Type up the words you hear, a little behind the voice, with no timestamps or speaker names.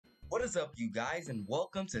What is up, you guys, and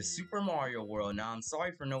welcome to Super Mario World. Now, I'm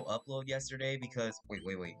sorry for no upload yesterday because wait,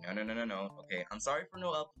 no. Okay, I'm sorry for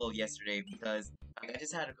no upload yesterday because I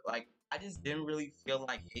just had I just didn't really feel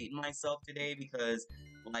like hating myself today because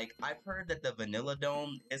I've heard that the Vanilla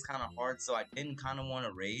Dome is kind of hard, so I didn't kind of want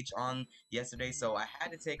to rage on yesterday, so I had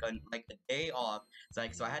to take a day off. So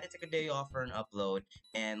I had to take a day off for an upload,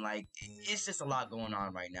 and it's just a lot going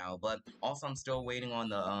on right now. But also, I'm still waiting on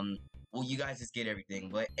the well, you guys just get everything.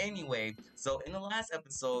 But anyway, so in the last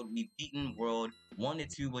episode, we've beaten World 1 to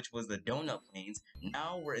 2, which was the Donut Plains.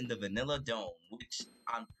 Now we're in the Vanilla Dome, which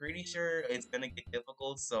I'm pretty sure it's gonna get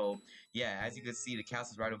difficult. So yeah, as you can see, the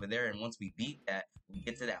castle's right over there, and once we beat that, we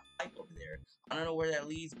get to that pipe over there. I don't know where that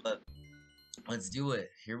leads, but let's do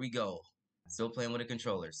it. Here we go. Still playing with a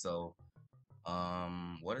controller, so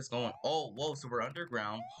what is going? Oh, whoa, so we're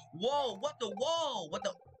underground. Whoa, what the? Whoa, what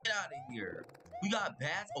the? Get out of here. We got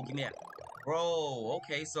bats. Oh, give me that. Bro,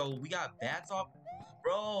 okay, so we got bats off.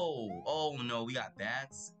 Bro, oh no, we got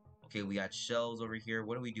bats. Okay, we got shells over here.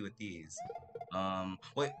 What do we do with these?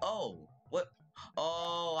 Wait, oh, what?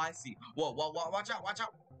 Oh, I see. Whoa, watch out, watch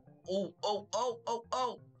out. Oh.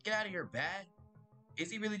 Get out of here, bat. Is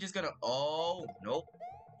he really just gonna? Oh, nope.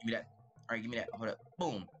 Give me that. All right, give me that. Hold up.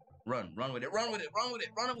 Boom. Run with it. Run with it.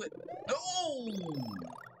 No!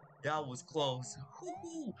 That was close.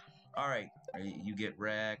 Woohoo! All right, you get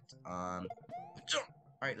wrecked. Jump.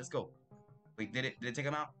 All right, let's go. Wait, did it take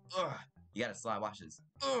him out? Ugh. You gotta slide. Watch this.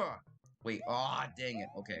 Ugh. Wait. Oh, dang it.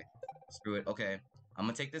 Okay. Screw it. Okay. I'm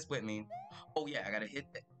gonna take this with me. Oh yeah, I gotta hit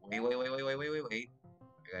that. Wait.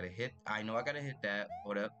 I gotta hit. I know I gotta hit that.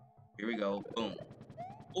 Hold up. Here we go. Boom.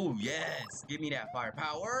 Oh yes, give me that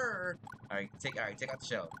firepower. All right, take out the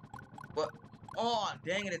shell. What? Oh,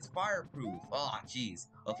 dang it, it's fireproof. Oh, jeez.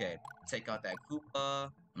 Okay, take out that Koopa.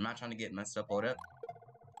 I'm not trying to get messed up. Hold up.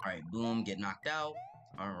 All right, boom, get knocked out.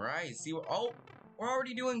 All right, see what? Oh, we're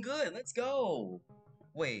already doing good. Let's go.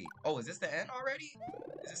 Wait. Oh, is this the end already?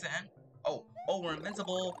 Is this the end? Oh, we're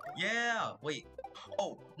invincible. Yeah. Wait.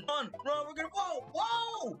 Oh, run, we're gonna,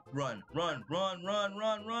 whoa, run. Whoa.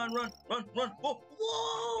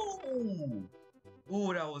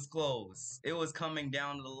 Ooh, that was close. It was coming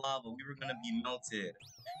down to the lava. We were gonna be melted.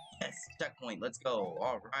 Yes, checkpoint, let's go.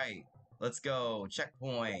 All right, let's go,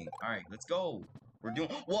 checkpoint. All right, let's go. We're doing,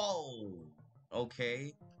 whoa.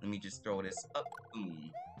 Okay, let me just throw this up,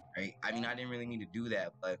 boom. Right, I mean, I didn't really need to do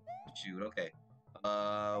that, but shoot, okay.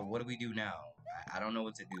 What do we do now? I don't know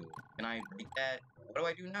what to do. Can I break that? What do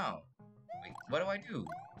I do now? Wait, what do I do?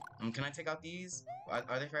 Can I take out these?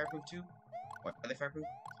 Are they fireproof too? What, are they fireproof?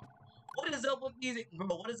 What is up with these, bro?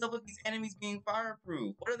 What is up with these enemies being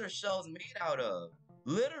fireproof? What are their shells made out of?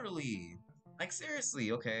 Literally. Like,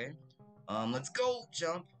 seriously, okay. Let's go,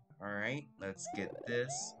 jump. Alright, let's get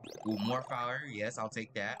this. Ooh, more fire. Yes, I'll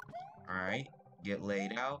take that. Alright, get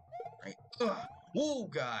laid out. Alright. Ugh. Oh,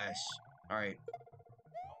 gosh. Alright.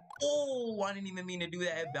 Oh, I didn't even mean to do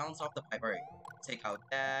that. It bounced off the pipe. Alright, take out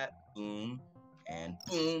that. Boom. And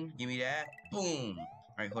boom. Give me that. Boom.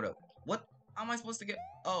 Alright, hold up. What? How am I supposed to get?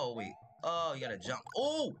 Oh, wait. Oh, you gotta jump.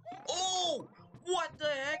 Oh! What the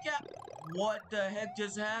heck? What the heck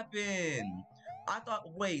just happened? I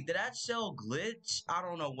thought, wait, did that shell glitch? I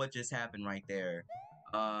don't know what just happened right there.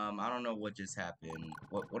 I don't know what just happened.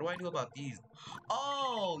 What do I do about these?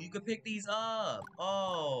 Oh, you could pick these up.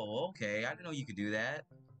 Oh, okay. I didn't know you could do that.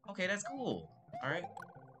 Okay, that's cool. All right.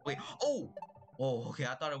 Wait. Oh, okay.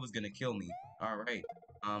 I thought it was gonna kill me. All right.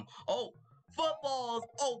 Oh, footballs.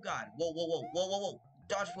 Oh God. Whoa.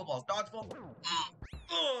 Dodge footballs.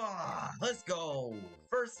 Let's go.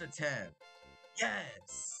 First attempt.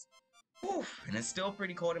 Yes. Whew. And it's still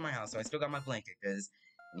pretty cold in my house, so I still got my blanket because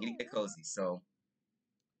I need to get cozy. So,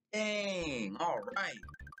 dang. All right.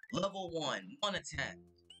 Level 1. One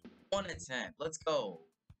attempt. Let's go.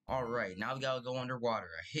 All right. Now we gotta go underwater.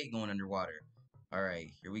 I hate going underwater. All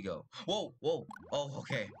right. Here we go. Whoa. Oh,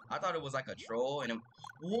 okay. I thought it was like a troll, and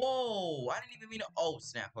whoa! I didn't even mean to. Oh,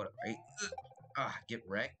 snap! Hold up. Right. Get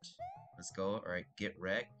wrecked. Let's go. All right. Get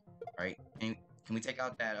wrecked. All right. Can we take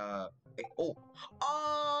out that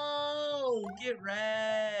Oh, get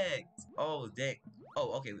wrecked. Oh, dang.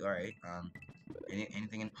 Oh, okay. All right.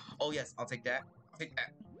 Anything in? Oh, yes. I'll take that. I'll take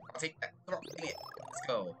that. Come on, give me it. Let's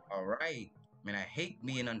go. All right. Man, I hate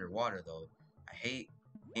being underwater though. I hate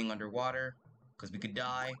being underwater because we could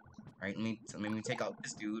die. All right. Let me take out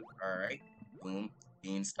this dude. All right. Boom.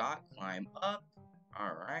 Beanstalk. Climb up.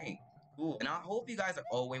 All right. Cool. And I hope you guys are.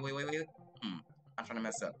 Oh, wait. I'm trying to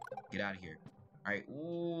mess up. Get out of here. Alright,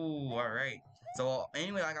 ooh, alright. So,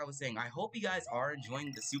 anyway, like I was saying, I hope you guys are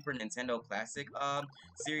enjoying the Super Nintendo Classic,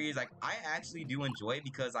 series. Like, I actually do enjoy it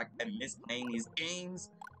because, like, I miss playing these games.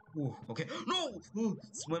 Ooh, okay. No! Ooh,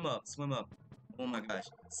 swim up, swim up. Oh my gosh.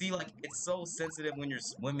 See, like, it's so sensitive when you're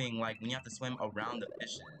swimming, like, when you have to swim around the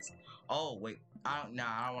fishes. Oh, wait. I don't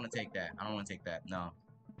want to take that. I don't want to take that. No.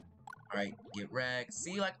 Alright, get wrecked.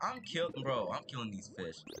 See, like, bro, I'm killing these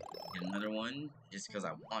fish. Get another one, just because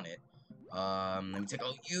I want it. Let me take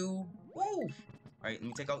out you. Woo! Alright, let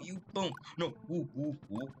me take out you. Boom. No. Woo, woo,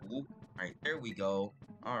 woo, woo. Alright, there we go.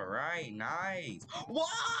 Alright, nice.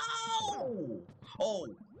 Whoa! Oh!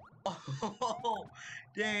 Oh!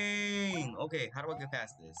 Dang! Okay, how do I get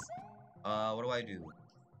past this? What do I do?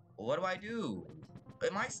 What do I do?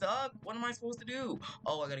 Am I stuck? What am I supposed to do?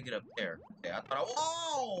 Oh, I gotta get up there. Okay, I thought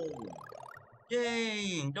whoa!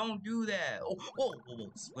 Dang! Don't do that. Oh, whoa, whoa,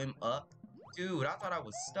 whoa. Swim up. Dude, I thought I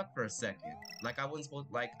was stuck for a second. Like I wasn't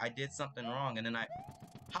supposed, like I did something wrong, and then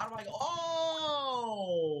how do I go?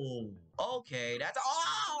 Oh! Okay, that's,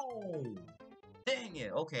 oh! Dang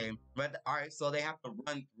it, okay. But, alright, so they have to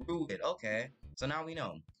run through it. Okay, so now we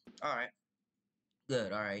know. Alright.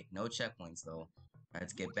 Good, alright. No checkpoints, though.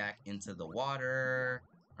 Let's get back into the water.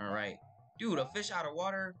 Alright. Dude, a fish out of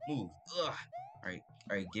water? Move. Ugh.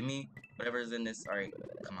 Alright, give me whatever's in this. Alright,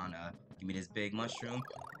 come on, give me this big mushroom.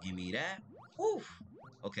 Give me that. Whew.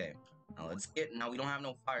 Okay. Now we don't have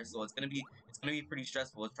no fire, so it's gonna be pretty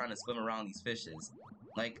stressful trying to swim around these fishes.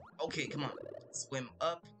 Like, okay, come on. Swim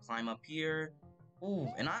up, climb up here. Ooh,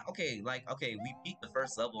 and we beat the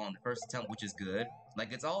first level on the first attempt, which is good.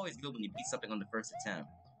 Like, it's always good when you beat something on the first attempt.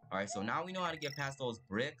 Alright, so now we know how to get past those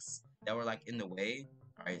bricks that were, like, in the way.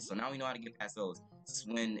 Alright, so now we know how to get past those.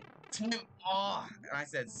 Swim, oh, and I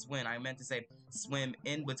said swim. I meant to say swim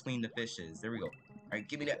in between the fishes. There we go. Alright,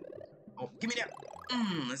 give me that. Oh, give me that.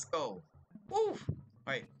 Let's go. Woo.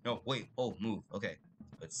 Alright, no, wait. Oh, move. Okay.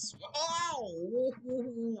 Oh,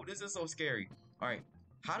 this is so scary. Alright,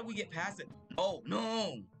 how do we get past it? Oh,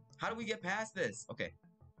 no. How do we get past this? Okay.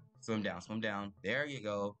 Swim down, swim down. There you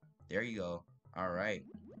go. There you go. Alright.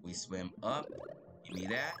 We swim up. Give me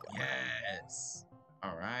that. Yes.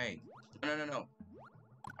 Alright. No.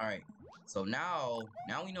 Alright. So now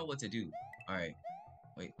we know what to do. Alright.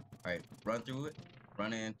 Wait. Alright. Run through it.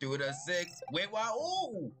 Running through the 6. Wait, wow.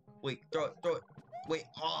 Ooh. Wait, throw it. Wait.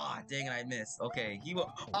 Oh, dang it, I missed. Okay. He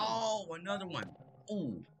will. Oh, another one.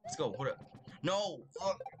 Ooh. Let's go. Hold up. No.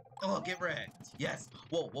 Oh, get wrecked. Yes.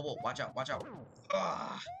 Whoa. Watch out.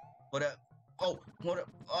 Ah. Hold up. Oh, hold up.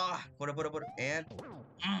 Ah. Hold up. And.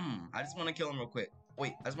 I just want to kill him real quick.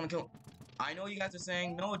 Wait. I just want to kill him. I know you guys are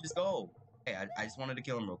saying, no, just go. Hey, I just wanted to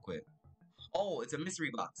kill him real quick. Oh, it's a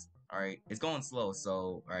mystery box. Alright. It's going slow,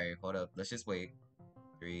 so. Alright, hold up. Let's just wait.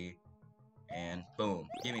 3. And boom.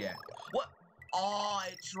 Give me that. What? Oh,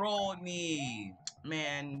 it trolled me.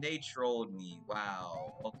 Man, they trolled me.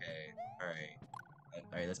 Wow. Okay.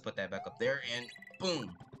 Alright, let's put that back up there and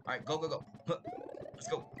boom. Alright, go. Let's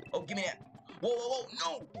go. Oh, give me that. Whoa.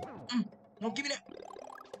 No. No, give me that.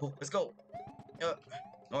 Oh, let's go.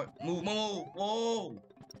 Alright, move. Whoa.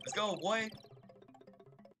 Let's go, boy.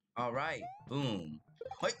 Alright. Boom.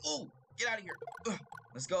 Wait, ooh. Get out of here.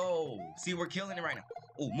 Let's go. See, we're killing it right now.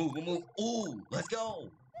 Oh, move. Ooh, let's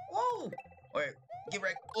go. Whoa. Alright, get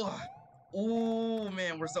wrecked. Ooh,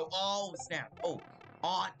 man, we're so. Oh, snap. Oh,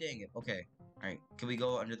 dang it. Okay. Alright, can we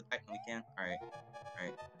go under the pipe? No, we can. Alright.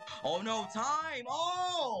 Oh, no, time.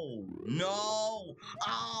 Oh, no.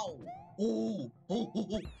 Ow. Ooh.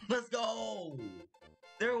 Let's go.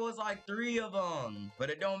 There was like 3 of them, but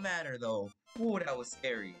it don't matter though. Ooh, that was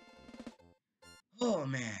scary. Oh,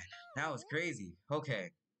 man. That was crazy.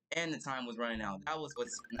 Okay. And the time was running out.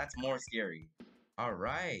 That's more scary.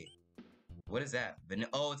 Alright. What is that?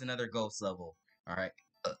 Oh, it's another ghost level. Alright.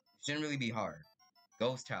 Shouldn't really be hard.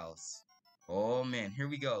 Ghost house. Oh man, here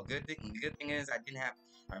we go. Good thing is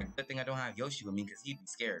good thing I don't have Yoshi with me because he'd be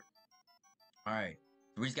scared. Alright.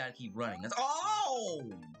 We just gotta keep running.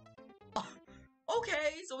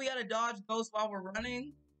 Okay, so we gotta dodge ghosts while we're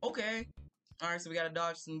running? Okay. Alright, so we gotta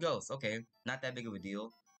dodge some ghosts. Okay. Not that big of a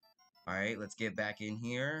deal. Alright, let's get back in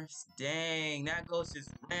here. Dang, that ghost just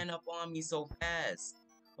ran up on me so fast.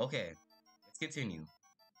 Okay, let's continue.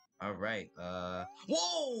 Alright,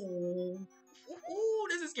 whoa! Ooh,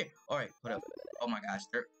 this is scary. Alright, put up. Oh my gosh,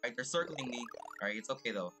 they're circling me. Alright, it's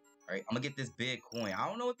okay though. Alright, I'm gonna get this big coin. I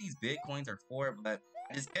don't know what these big coins are for, but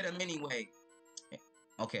I just get them anyway.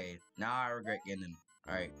 Okay, now I regret getting them.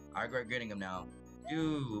 Alright, I regret getting them now.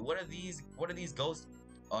 Dude, what are these ghosts?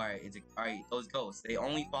 Alright, those ghosts. They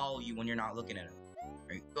only follow you when you're not looking at them.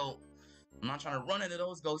 Alright, go. I'm not trying to run into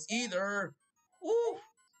those ghosts either. Woo!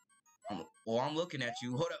 I'm looking at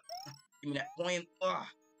you. Hold up. Give me that coin.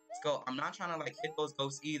 Let's go. I'm not trying to like hit those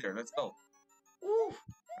ghosts either. Let's go. Woo!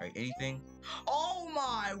 Alright, anything? Oh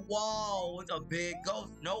my, whoa, it's a big ghost.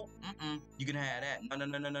 No, you can have that. No, no,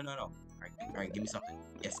 no, no, no, no, no. All right, give me something.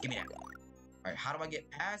 Yes, give me that. All right, how do I get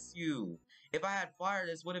past you? If I had fire,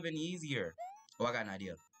 this would have been easier. Oh, I got an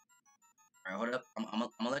idea. All right, hold up. I'm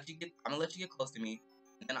gonna let you get close to me,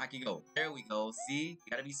 and then I can go. There we go. See, you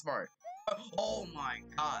gotta be smart. Oh my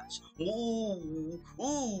gosh. Ooh,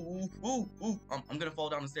 ooh, ooh, ooh. I'm gonna fall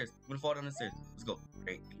down the stairs. I'm gonna fall down the stairs. Let's go.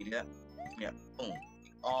 Great. Give me that. Give me that. Boom.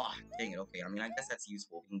 Oh, dang it. Okay. I mean, I guess that's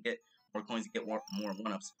useful. We can get more coins to get more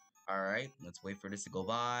one-ups. All right. Let's wait for this to go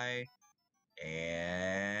by.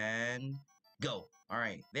 And go. All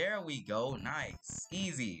right. There we go. Nice.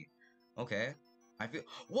 Easy. Okay. I feel.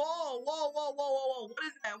 Whoa, whoa, whoa, whoa, whoa, whoa. What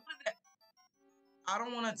is that? What is that? I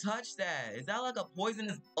don't want to touch that. Is that like a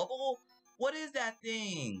poisonous bubble? What is that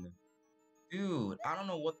thing? Dude, I don't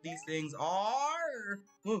know what these things are.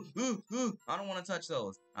 I don't want to touch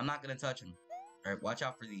those. I'm not gonna touch them. All right, watch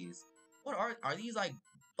out for these. What are these like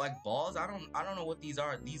balls? I don't know what these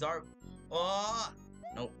are. These are. Oh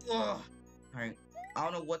no. Ugh. All right. I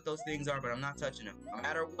don't know what those things are, but I'm not touching them. No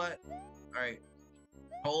matter what. All right.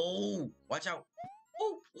 Oh, watch out.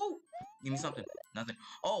 Woo, woo. Give me something. Nothing.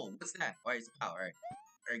 Oh, what's that? All right, it's a power. All right.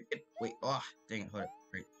 All right. Wait. Oh, dang it. Hold up.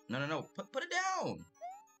 Wait. No, no, no. Put it down.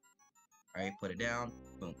 All right. Put it down.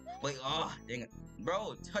 Boom. Wait. Oh, dang it.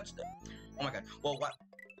 Bro, touch the. Oh my God. Well, what?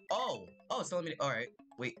 Oh. Oh, so let me. All right.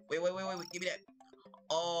 Wait. Wait. Give me that.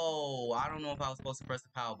 Oh, I don't know if I was supposed to press the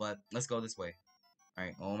power, but let's go this way. All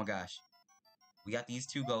right. Oh my gosh. We got these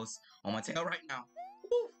two ghosts on my tail right now.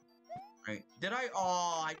 Woo. Right. Did I?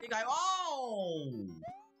 Oh, I think I. Oh!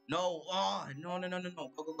 No. Oh, no, no, no, no,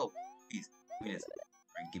 no. Go, go, go. Please. Give me this.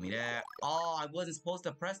 All right, give me that. Oh, I wasn't supposed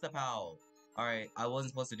to press the POW. All right, I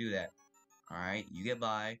wasn't supposed to do that. All right, you get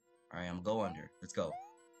by. All right, I'm gonna go under. Let's go.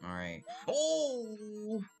 All right. Oh!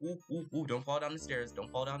 Ooh, ooh, ooh. Don't fall down the stairs.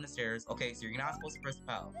 Don't fall down the stairs. Okay, so you're not supposed to press the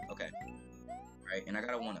POW. Okay. All right, and I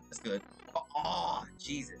got a 1-up. That's good. Oh,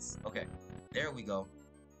 Jesus. Okay. There we go.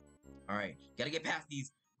 All right. Gotta get past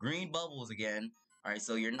these green bubbles again. All right,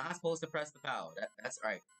 so you're not supposed to press the POW. That's all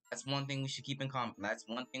right. That's one thing we should keep in common. That's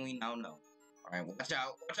one thing we now know. All right, watch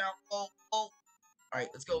out. Watch out. Oh, oh. All right,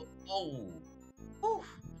 let's go. Oh. Whew. All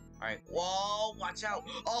right. Whoa, watch out.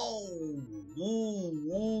 Oh. Woo,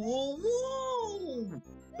 woo, woo, woo.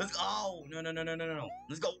 Let's go. Oh, no, no, no, no, no, no.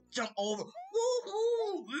 Let's go. Jump over. Woo,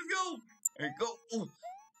 woo. Let's go. All right, go.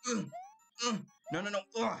 No, no, no.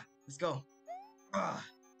 Let's go.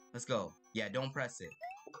 Let's go. Yeah, don't press it.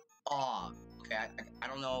 Oh, okay. I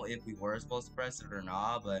don't know if we were supposed to press it or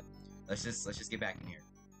not, but let's just get back in here.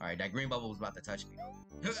 All right, that green bubble was about to touch me.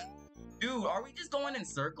 Dude, are we just going in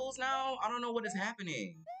circles now? I don't know what is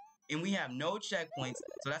happening. And we have no checkpoints,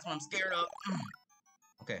 so that's what I'm scared of.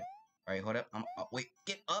 Okay. All right, hold up. Wait,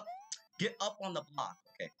 get up. Get up on the block.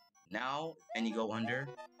 Okay. Now, and you go under.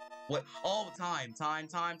 What? Oh, time.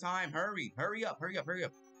 Hurry. Hurry up. All right.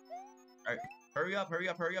 Hurry up.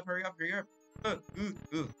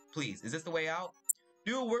 Please, is this the way out?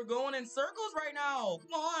 Dude, we're going in circles right now.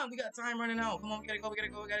 Come on, we got time running out. Come on, we gotta go.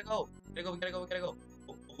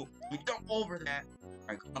 We jump over that. All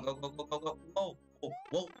right, come on, go.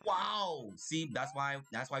 Whoa, wow. See, that's why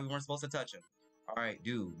we weren't supposed to touch him. All right,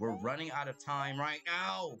 dude, we're running out of time right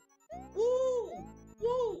now. Woo.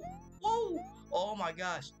 Oh my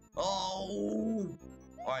gosh. Oh.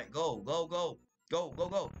 All right, go.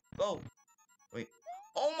 Wait.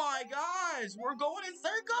 Oh my gosh, we're going in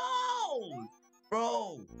circles!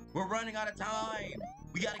 Bro, we're running out of time.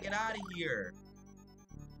 We gotta get out of here.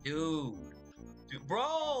 Dude,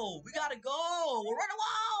 bro, we gotta go. We're running,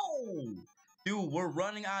 whoa! Dude, we're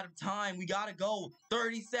running out of time. We gotta go.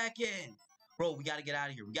 30 seconds. Bro, we gotta get out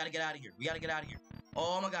of here. We gotta get out of here.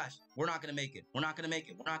 Oh my gosh, we're not gonna make it. We're not gonna do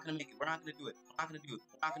it.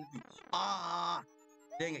 Ah!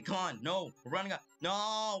 Dang it, come on, no, we're running out.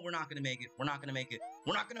 No, we're not gonna make it.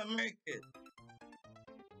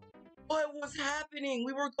 What was happening?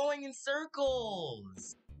 We were going in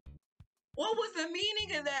circles. What was the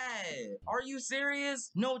meaning of that? Are you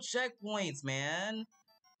serious? No checkpoints, man.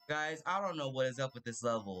 Guys, I don't know what is up with this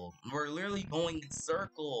level. We're literally going in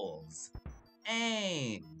circles.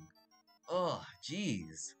 Dang. Oh,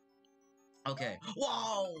 jeez. Okay.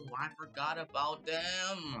 Whoa, I forgot about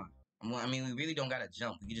them. I mean, we really don't gotta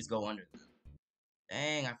jump. We can just go under them.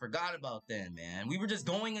 Dang, I forgot about them, man. We were just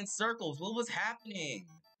going in circles. What was happening?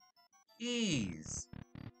 Jeez.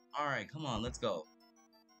 Alright, come on, let's go.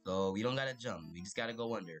 So, we don't gotta jump. We just gotta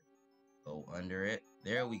go under. Go under it.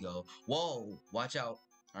 There we go. Whoa, watch out.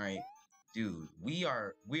 Alright. Dude, we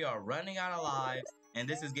are running out of lives, and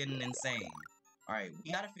this is getting insane. Alright,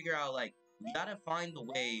 we gotta figure out, like, we gotta find the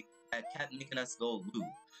way that kept making us go loop.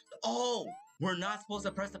 Oh! We're not supposed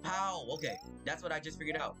to press the POW. Okay, that's what I just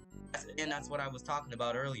figured out. That's what I was talking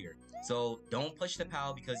about earlier. So don't push the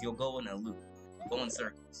POW because you'll go in a loop. You'll go in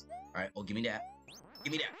circles. All right. Oh, give me that.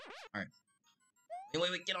 Give me that. All right.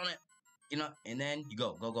 Wait. Get on it. You know, and then you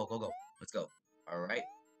go. Let's go. All right.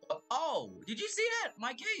 Oh, did you see that?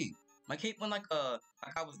 My cape. My cape went like I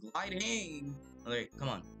was gliding. All right, come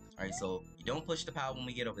on. All right, so you don't push the POW when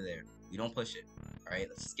we get over there. You don't push it. All right,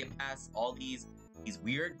 let's skip past all these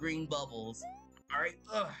weird green bubbles. All right,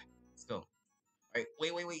 let's go. All right,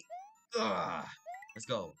 wait. Let's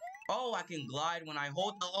go. Oh, I can glide when I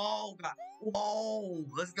hold the. Oh god. Whoa,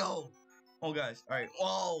 let's go. Oh gosh. All right.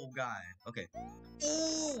 Whoa, god. Okay.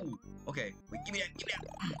 Ooh. Okay. Wait. Give me that.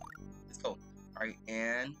 Let's go. All right,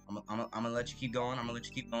 and I'm gonna let you keep going.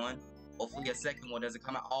 Hopefully, a second one doesn't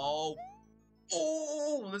come out. Oh.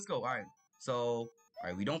 Let's go. All right. So, all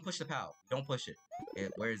right, we don't push the POW. Don't push it.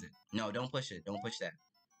 Where is it? No, don't push it. Don't push that.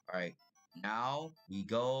 All right. Now we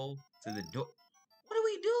go to the door. What do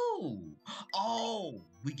we do? Oh,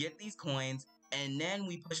 we get these coins and then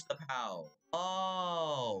we push the POW.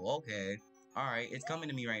 Oh, okay. All right, it's coming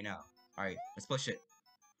to me right now. All right, let's push it.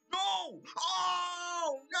 No!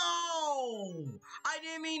 Oh, no! I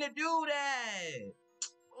didn't mean to do that.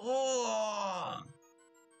 Oh.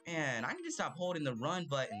 Man, I need to stop holding the run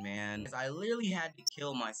button, man. I literally had to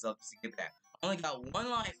kill myself just to get that. I only got one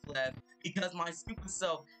life left because my stupid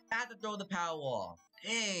self had to throw the POW off.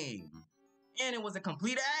 Dang. And it was a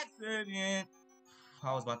complete accident.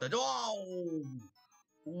 I was about to... Oh!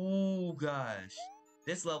 Ooh, gosh.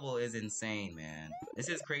 This level is insane, man. This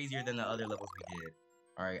is crazier than the other levels we did.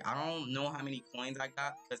 Alright, I don't know how many coins I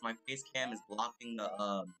got because my face cam is blocking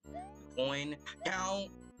the coin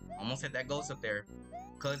count. Almost hit that ghost up there.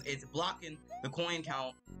 Because it's blocking the coin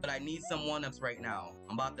count, but I need some one-ups right now.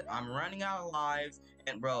 I'm running out of lives,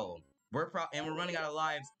 and bro, we're running out of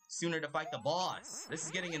lives sooner to fight the boss. This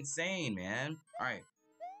is getting insane, man. Alright.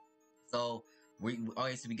 So we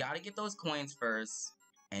gotta get those coins first,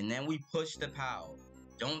 and then we push the POW.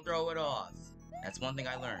 Don't throw it off. That's one thing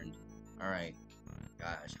I learned. Alright.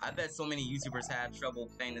 Gosh, I bet so many YouTubers had trouble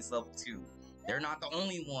playing this level too. They're not the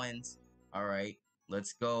only ones. Alright.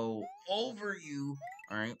 Let's go over you.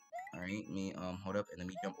 Alright. Me, hold up, and let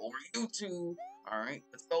me jump over you too. Alright,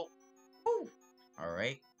 let's go. Woo!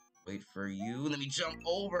 Alright. Wait for you. Let me jump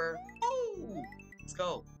over. Woo! Let's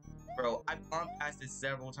go. Bro, I've gone past this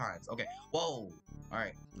several times. Okay. Whoa.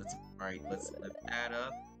 Alright, let's lift that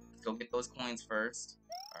up. Let's go get those coins first.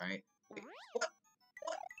 Alright. Wait, what?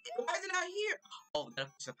 Why is it not here? Oh, we gotta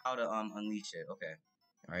push the POW to unleash it. Okay.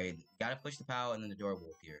 Alright. Gotta push the POW and then the door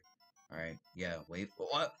will appear. Alright, yeah, wait for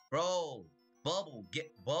what? Bro! Bubble,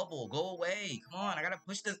 go away. Come on, I gotta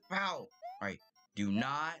push this POW. Alright, do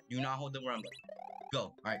not hold the run button.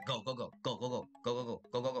 Go. Alright, go.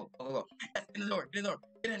 Yes, get in the door.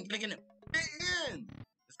 Get in.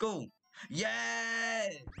 Let's go.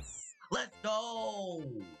 Yes! Let's go!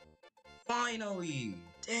 Finally!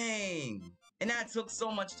 Dang! And that took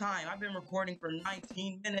so much time. I've been recording for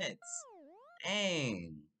 19 minutes.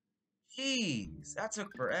 Dang. Jeez, that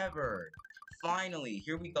took forever. Finally,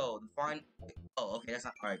 here we go. Oh, okay, that's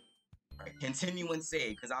not alright. Alright, continue and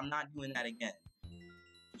save, because I'm not doing that again.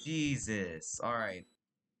 Jesus. Alright.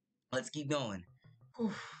 Let's keep going.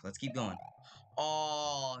 Whew, let's keep going.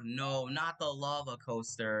 Oh, no, not the lava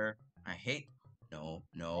coaster. I hate... No.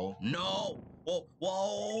 Whoa,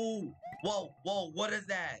 what is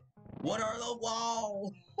that? What are the...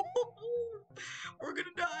 Whoa! We're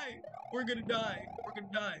gonna die.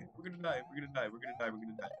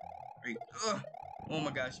 Right. Ugh. Oh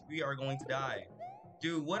my gosh, we are going to die.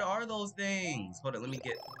 Dude, what are those things? Hold on, let me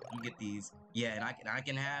get these. Yeah, and I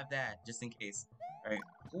can have that just in case. Alright.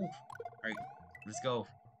 Alright, let's go.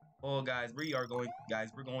 Oh guys, we're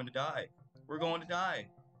going to die.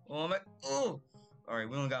 Oh my Alright,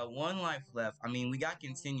 we only got one life left. I mean, we got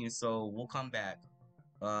continue, so we'll come back.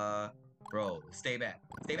 Bro, stay back.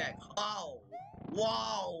 Oh!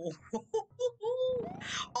 Whoa!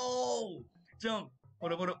 Oh! Jump!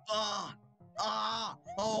 Hold up.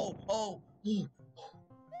 Oh!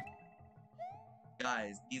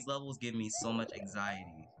 Guys, these levels give me so much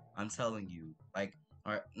anxiety. I'm telling you. Like,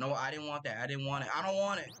 alright, no, I didn't want that. I don't want it.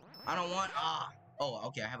 Oh,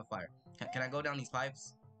 okay, I have a fire. Can I go down these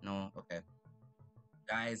pipes? No, okay.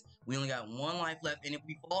 Guys, we only got one life left, and if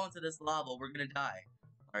we fall into this lava, we're gonna die.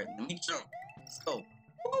 Alright, let me jump. Let's go.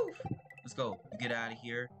 Woo! Let's go. You get out of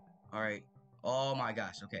here. Alright. Oh my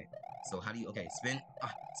gosh, okay. So how do you... Okay, spin.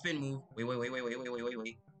 Spin move. Wait.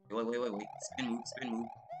 Spin move.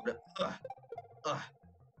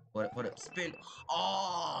 What up? Spin.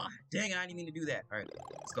 Oh, dang it, I didn't mean to do that. Alright,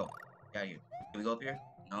 let's go. Get out of here. Can we go up here?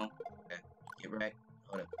 No? Okay. Get wrecked.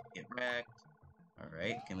 Hold up. Get wrecked.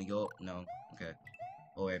 Alright, can we go? No. Okay.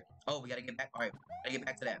 Oh, wait. Oh, we gotta get back. Alright, gotta get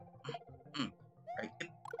back to that. Alright, get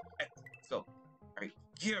back. Let's go. Alright,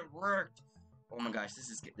 get wrecked. Oh my gosh, this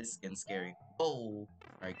is getting scary. Oh.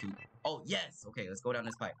 Alright, dude. Oh, yes. Okay, let's go down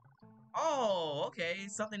this pipe. Oh, okay.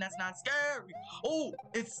 Something that's not scary. Oh,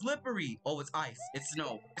 it's slippery. Oh, it's ice. It's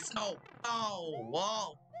snow. It's snow. Oh,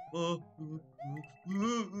 wow.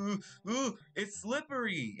 It's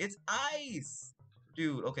slippery. It's ice.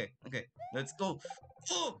 Dude, okay, okay. Let's go.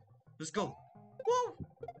 Oh, let's go. Woo.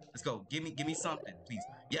 Let's go. Give me something, please.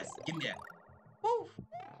 Yes, give me that. Woo.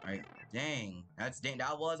 Alright. Dang. Dang.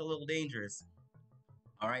 That was a little dangerous.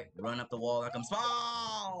 Alright, run up the wall like I'm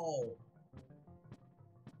small.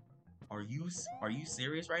 Are you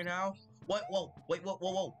serious right now? What? Whoa! Wait! Whoa!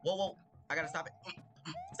 Whoa! Whoa! Whoa! Whoa! I gotta stop it!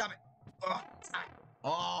 Stop it! Stop it!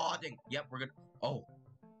 Oh, dang! Yep, we're good. Oh!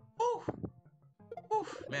 Whew! Whew!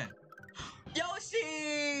 Man!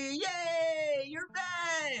 Yoshi! Yay! You're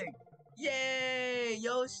back! Yay!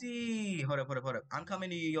 Yoshi! Hold up! Hold up! Hold up! I'm coming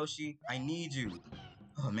to you, Yoshi. I need you.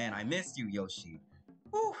 Oh man, I missed you, Yoshi.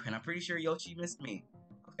 Whew! And I'm pretty sure Yoshi missed me.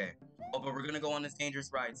 Okay. Oh, but we're gonna go on this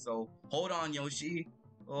dangerous ride. So hold on, Yoshi.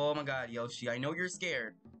 Oh my god, Yoshi, I know you're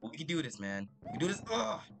scared, but we can do this, man. We can do this.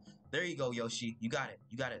 Ugh. There you go, Yoshi. You got it.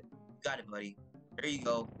 You got it. You got it, buddy. There you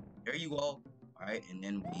go. There you go. Alright, and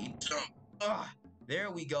then we jump. Ugh.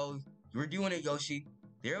 There we go. We're doing it, Yoshi.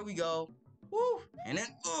 There we go. Woo! And then,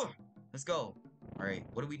 let's go. Alright,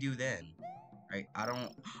 what do we do then? Alright, I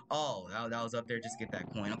don't... Oh, that was up there. Just get that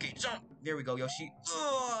coin. Okay, jump. There we go, Yoshi.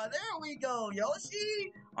 Oh, there we go,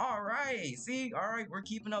 Yoshi. Alright, see? Alright, we're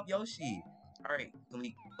keeping up, Yoshi. Alright, can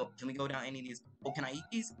we go down any of these? Oh, can I eat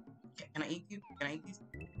these? Can I eat you? Can I eat these?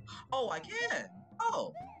 Oh, I can!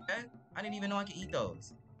 Oh, okay. I didn't even know I could eat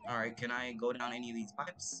those. Alright, can I go down any of these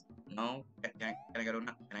pipes? No? Can I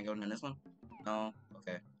go down this one? No?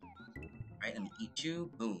 Okay. Alright, let me eat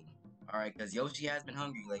you. Boom. Alright, because Yoshi has been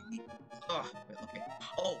hungry lately. Ugh, okay.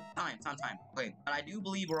 Oh, time. Okay, but I do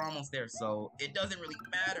believe we're almost there, so it doesn't really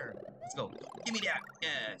matter. Let's go. Give me that.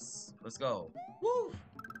 Yes. Let's go. Woo!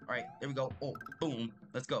 Alright, there we go. Oh, boom.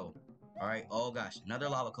 Let's go. Alright, oh gosh. Another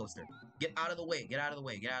lava coaster. Get out of the way. Get out of the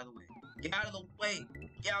way. Get out of the way. Get out of the way.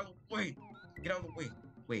 Get out of the way. Get out of the way.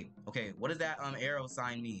 Wait, okay. What does that arrow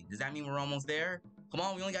sign mean? Does that mean we're almost there? Come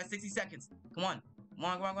on, we only got 60 seconds. Come on. Come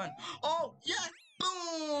on, come on, come on. Oh, yes!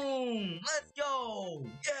 Boom! Let's go!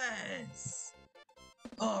 Yes!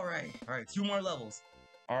 Alright, alright. 2 more levels.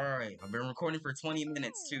 Alright, I've been recording for 20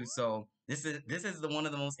 minutes too, so this is one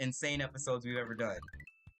of the most insane episodes we've ever done.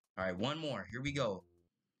 Alright, one more. Here we go.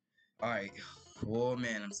 Alright. Oh,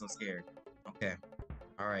 man, I'm so scared. Okay.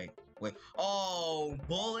 Alright. Wait. Oh,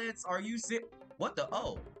 bullets? Are you sick? What the?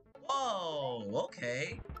 Oh. Whoa.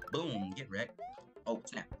 Okay. Boom. Get wrecked. Oh,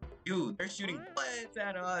 snap. Dude, they're shooting bullets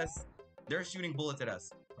at us. They're shooting bullets at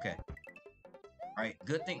us. Okay. Alright.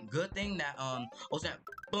 Good thing that, oh, snap.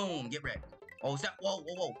 Boom. Get wrecked. Oh, snap. Whoa,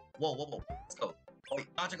 whoa, whoa. Whoa, whoa, whoa. Let's go. Oh, wait,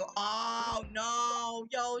 dodge and go. Oh, no.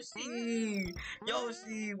 Yoshi.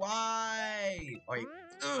 Yoshi, why? All right.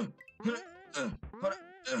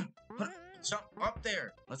 Jump up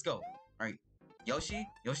there. Let's go. All right. Yoshi?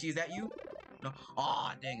 Yoshi, is that you? No.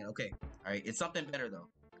 Oh, dang it. Okay. All right. It's something better, though.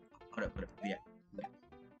 Hold up. Give me that.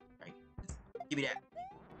 All right. Give me that.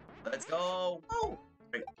 Let's go. Oh. All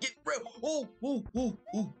right. Get real. Oh.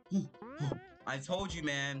 I told you,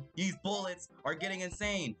 man. These bullets are getting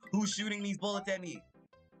insane. Who's shooting these bullets at me?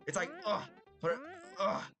 It's like,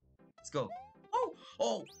 let's go.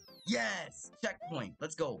 Oh, yes. Checkpoint.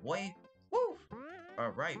 Let's go, boy. Woo.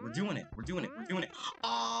 All right, we're doing it.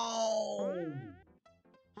 Oh.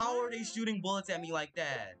 How are they shooting bullets at me like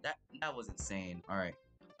that? That was insane. All right.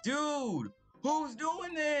 Dude, who's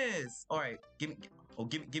doing this? All right, give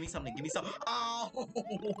me something. Oh.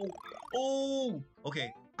 Oh.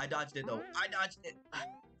 Okay. I dodged it though.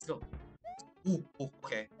 Let's go. Ooh,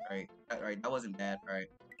 okay. All right. That wasn't bad. All right.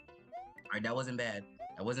 That wasn't bad.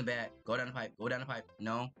 Go down the pipe.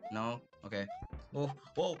 No. Okay. Oh.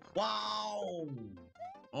 Whoa. Wow.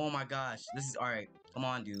 Oh my gosh. This is all right. Come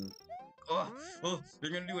on, dude. Oh. They're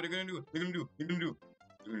gonna do it. They're gonna do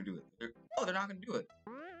it. Oh, they're not gonna do it.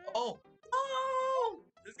 Oh.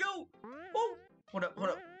 Let's go. Oh. Hold up. Put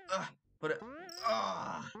it.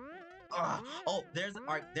 Oh, there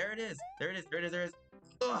it is.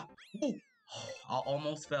 Ooh. I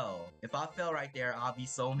almost fell. If I fell right there, I'll be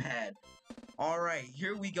so mad. Alright,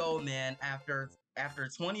 here we go, man. After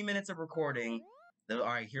 20 minutes of recording,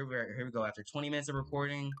 alright, here we go. After 20 minutes of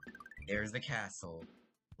recording, there's the castle.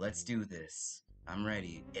 Let's do this. I'm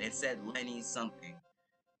ready. And it said Lenny something.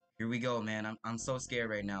 Here we go, man. I'm so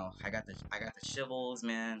scared right now. I got the shivels,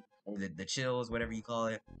 man, or the chills, whatever you call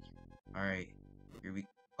it. All right, here we.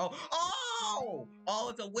 Oh!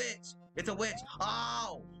 It's a witch. It's a witch.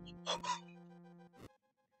 Oh!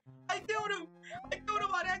 I killed him. I killed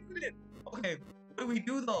him on accident. Okay, what do we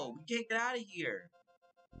do though? We can't get out of here.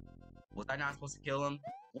 Was I not supposed to kill him?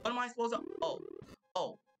 What am I supposed to?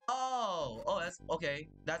 Oh! That's okay.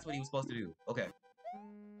 That's what he was supposed to do. Okay.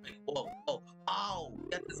 Ow!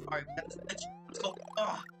 Get this. All right, get this bitch. Let's go.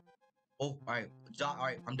 Ah. Oh, all right. All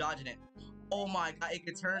right, I'm dodging it. Oh my god, it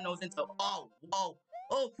could turn those into. Oh, whoa,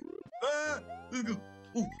 oh, let's go.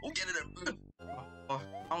 Ooh, get in there.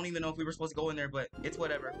 I don't even know if we were supposed to go in there, but it's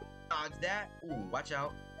whatever. Dodge that. Ooh, watch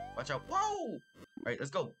out. Watch out. Whoa! All right,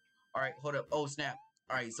 let's go. All right, hold up. Oh, snap.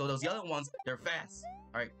 All right, so those yellow ones, they're fast.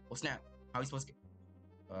 All right, oh, snap. How are we supposed to get?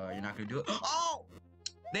 You're not gonna do it. Oh!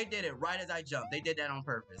 They did it right as I jumped. They did that on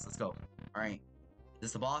purpose. Let's go. All right. Is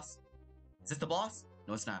this the boss? Is this the boss?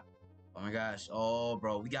 No, it's not. Oh my gosh. Oh,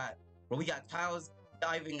 bro, we got tiles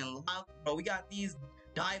diving in lava. Bro, we got these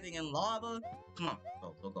diving in lava. Come on.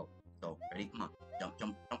 Go. Ready? Come on.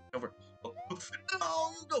 Jump over. Oh,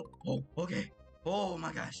 no, go. Oh, okay. Oh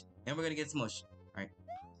my gosh. And we're gonna get smushed. All right.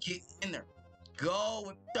 Get in there. Go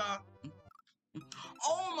with the.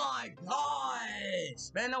 Oh my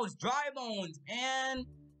gosh. Man, those dry bones, man.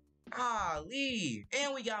 Golly.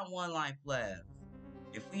 And we got one life left.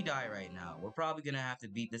 If we die right now, we're probably gonna have to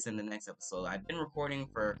beat this in the next episode. I've been recording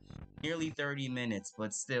for nearly 30 minutes,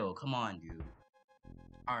 but still, come on, dude.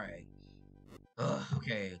 Alright.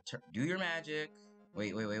 Okay, do your magic.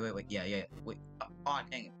 Wait. Yeah. Wait. Oh,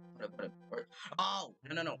 dang it. Put it. Oh,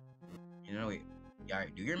 no. Wait. Yeah,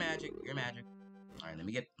 alright, do your magic. Alright, let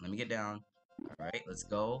me get down. Alright, let's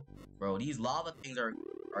go. Bro, these lava things are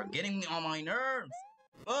getting me on my nerves.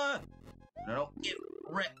 No, get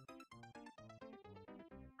wrecked.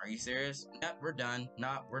 Are you serious? Yep, we're done.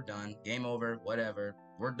 Nah, we're done. Game over. Whatever.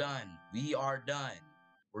 We're done. We are done.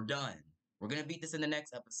 We're done. We're gonna beat this in the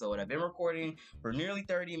next episode. I've been recording for nearly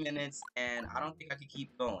 30 minutes, and I don't think I could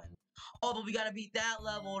keep going. Oh, but we gotta beat that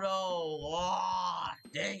level, though. Oh,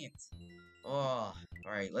 dang it. Oh,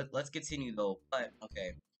 alright. Let's continue, though. But,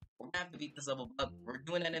 okay. We're gonna have to beat this level, but we're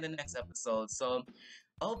doing that in the next episode. So,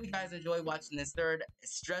 I hope you guys enjoyed watching this third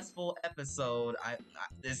stressful episode.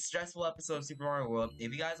 This stressful episode of Super Mario World.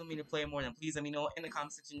 If you guys want me to play more, then please let me know in the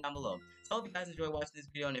comment section down below. So I hope you guys enjoyed watching this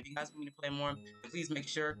video, and if you guys want me to play more, then please make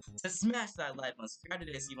sure to smash that like button, subscribe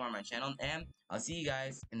today to see more on my channel, and I'll see you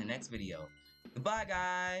guys in the next video. Goodbye,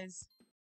 guys!